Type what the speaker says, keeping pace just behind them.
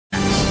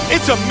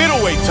It's a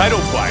middleweight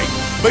title fight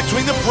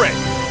between the Brit,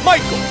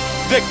 Michael,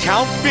 the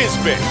Count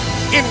Bisping,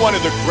 in one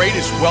of the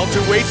greatest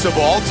welterweights of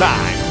all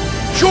time,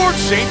 George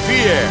St.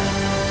 Pierre.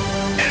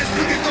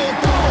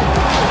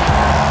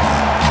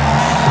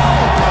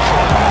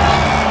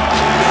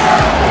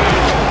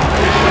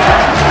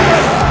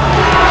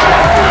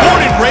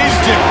 Born and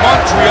raised in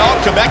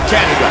Montreal, Quebec,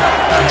 Canada,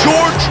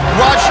 George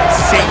Rush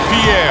St.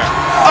 Pierre,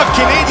 a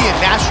Canadian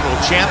national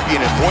champion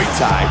in Muay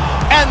Thai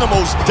and the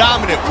most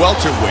dominant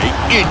welterweight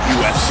in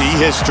UFC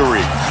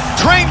history.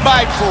 Trained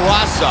by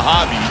Faraz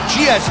Sahabi,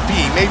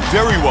 GSP may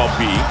very well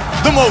be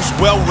the most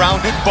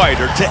well-rounded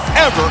fighter to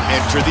ever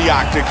enter the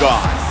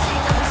octagon.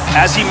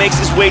 As he makes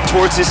his way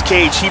towards his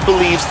cage, he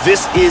believes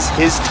this is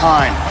his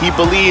time. He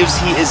believes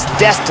he is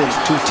destined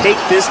to take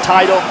this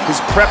title.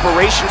 His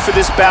preparation for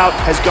this bout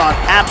has gone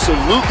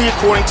absolutely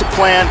according to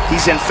plan.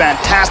 He's in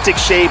fantastic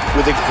shape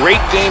with a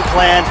great game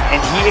plan, and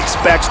he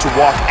expects to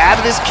walk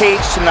out of this cage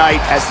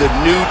tonight as the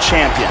new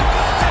champion.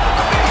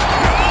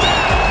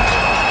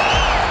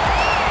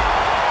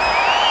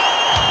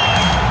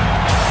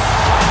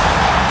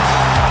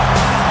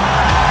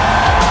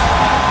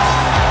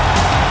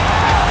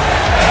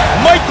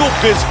 Michael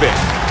Bisping,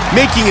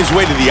 making his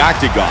way to the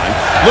octagon,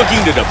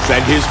 looking to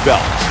defend his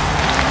belt.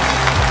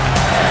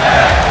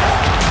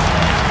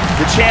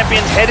 The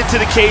champion headed to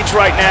the cage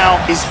right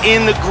now is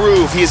in the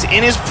groove. He is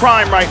in his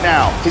prime right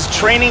now. His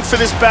training for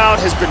this bout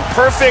has been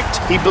perfect.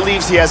 He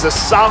believes he has a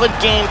solid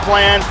game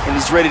plan, and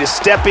he's ready to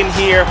step in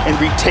here and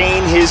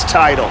retain his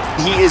title.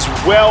 He is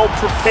well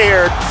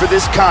prepared for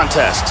this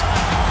contest.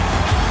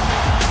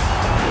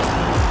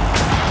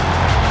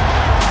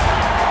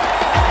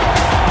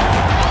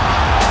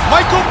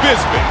 Michael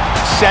Bisping,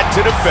 set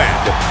to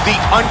defend the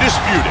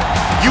undisputed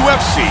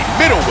UFC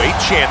Middleweight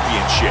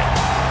Championship.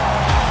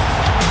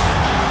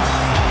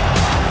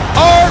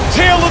 Our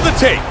tale of the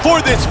tape for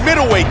this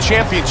Middleweight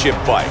Championship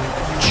fight.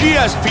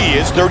 GSP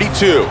is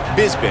 32,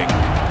 Bisping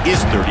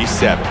is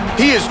 37.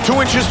 He is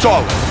 2 inches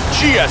taller.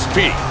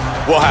 GSP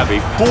will have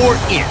a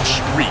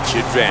 4-inch reach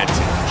advantage.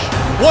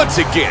 Once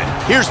again,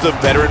 here's the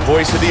veteran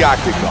voice of the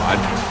octagon,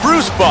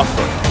 Bruce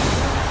Buffer.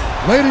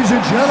 Ladies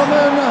and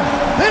gentlemen,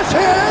 this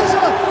is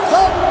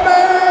the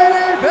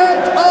main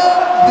event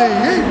of the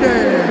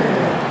evening.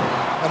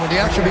 And when the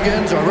action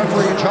begins, our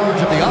referee in charge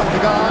of the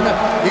octagon,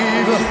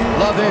 Yves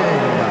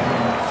Loving.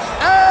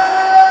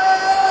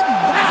 And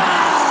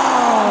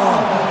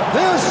now,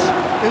 this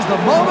is the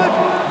moment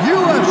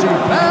UFC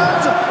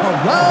fans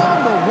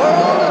around the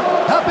world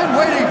have been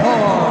waiting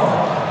for.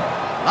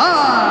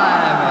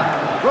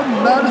 Live from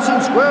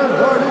Madison Square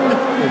Garden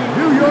in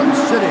New York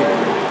City.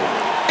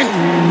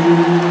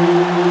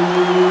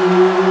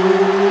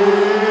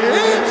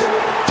 It's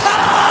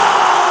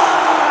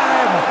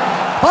time!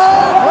 5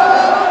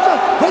 rounds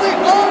for the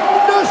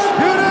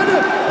undisputed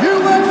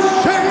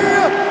UFC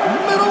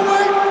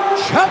Middleweight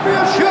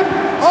Championship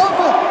of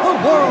the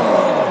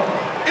world.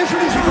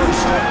 Introducing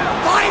first,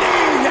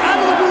 fighting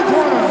out of the blue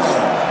corner.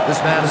 This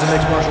man is a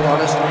mixed martial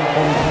artist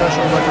holding a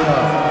professional record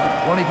of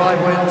 25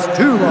 wins,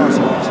 2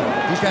 losses.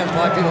 He stands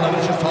 5 feet 11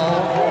 inches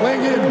tall,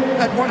 weighing in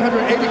at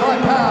 185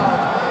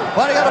 pounds.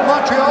 Fighting out of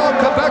Montreal,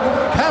 Quebec,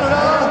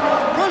 Canada,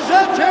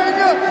 presenting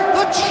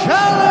the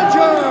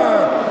challenger,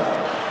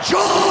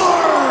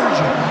 George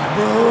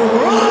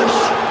Rush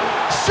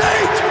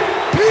St.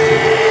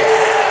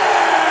 Pierre!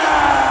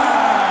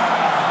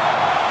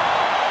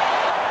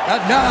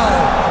 And now,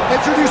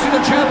 introducing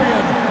the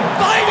champion,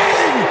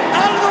 fighting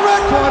out of the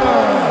red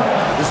corner.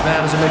 This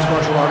man is a mixed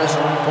martial artist,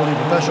 holding a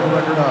professional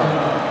record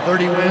of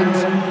 30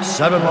 wins,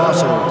 7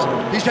 losses.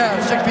 He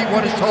stands 6 feet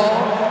 1 inch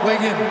tall,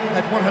 weighing in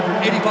at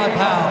 185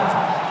 pounds.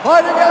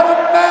 Fighting out of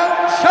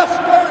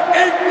Manchester,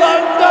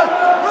 England,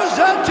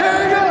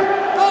 presenting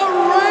the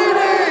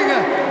reigning,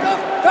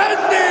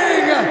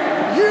 defending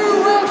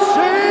UFC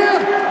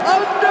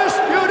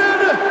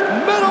undisputed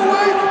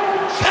middleweight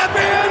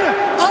champion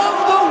of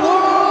the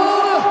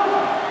world,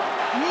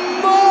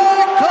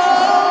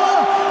 Michael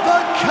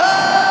the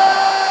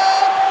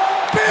Count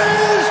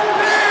Bisping!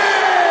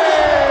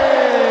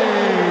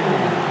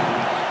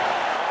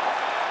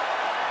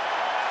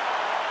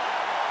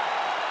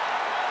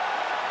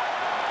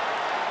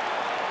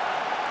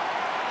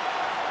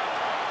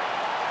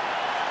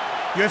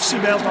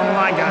 UFC belt on the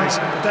line, guys.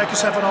 Protect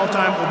yourself at all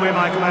time. Obey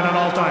my command at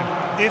all time.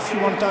 If you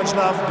want to touch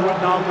love, do it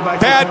now. Go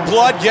back. Bad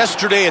blood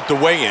yesterday at the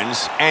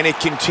weigh-ins, and it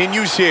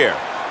continues here.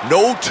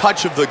 No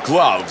touch of the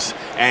gloves,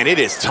 and it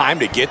is time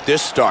to get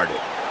this started.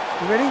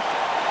 You ready?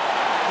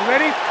 You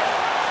ready?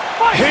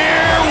 Fight!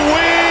 Here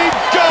we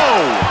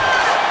go!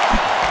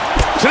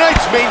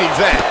 Tonight's main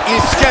event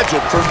is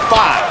scheduled for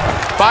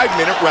 5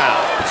 5-minute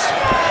rounds.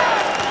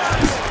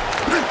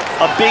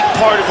 A big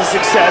part of the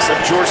success of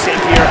George St.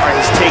 Pierre are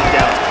his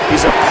takedowns.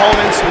 His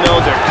opponents know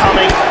they're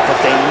coming, but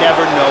they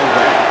never know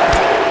when.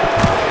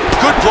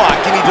 Good block,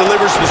 and he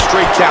delivers the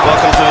straight down.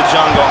 Welcome to the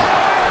jungle.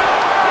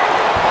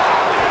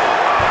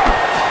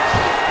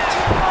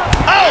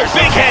 Oh,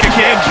 big head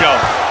kick, Joe.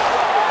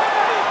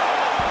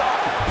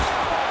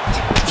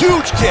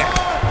 Huge kick.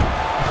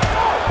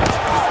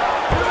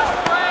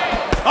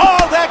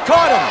 Oh, that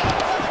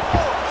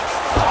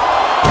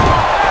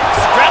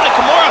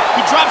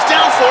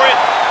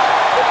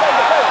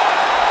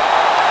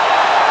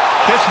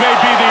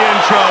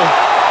intro.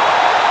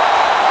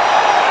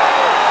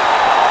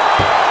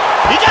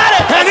 He got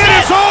it! And it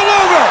is all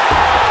over!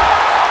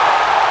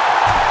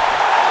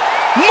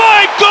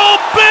 Michael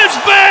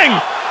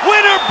Bisping!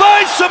 Winner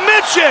by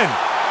submission!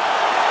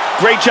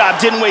 Great job,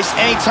 didn't waste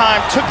any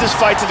time, took this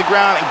fight to the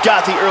ground and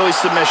got the early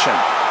submission.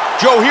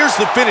 Joe, here's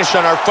the finish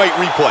on our fight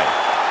replay.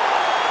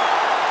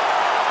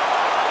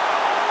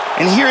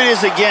 And here it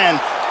is again,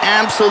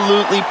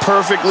 absolutely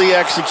perfectly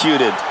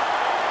executed.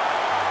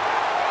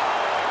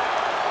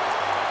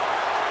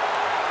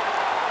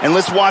 And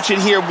let's watch it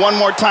here one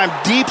more time.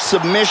 Deep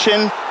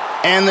submission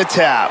and the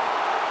tap.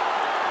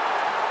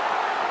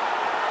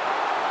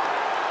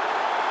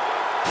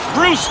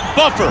 Bruce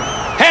Buffer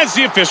has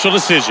the official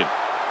decision.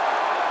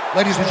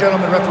 Ladies and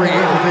gentlemen, referee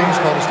Ian Levine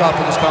called a stop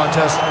to this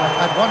contest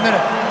at 1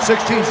 minute,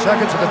 16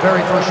 seconds of the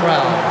very first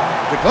round.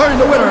 Declaring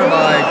the winner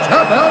by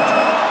tap out,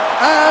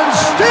 and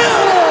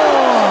still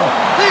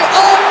the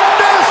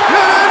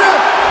undisputed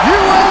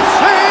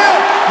UFC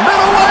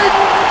middleweight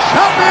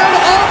champion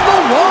of the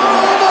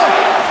world,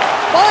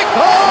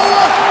 Michael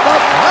the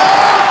Count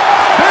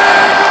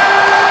Bisping.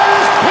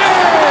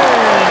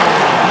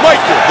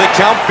 Michael the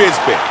Count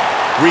Bisping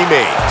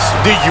remains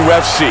the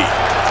UFC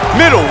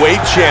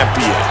middleweight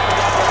champion.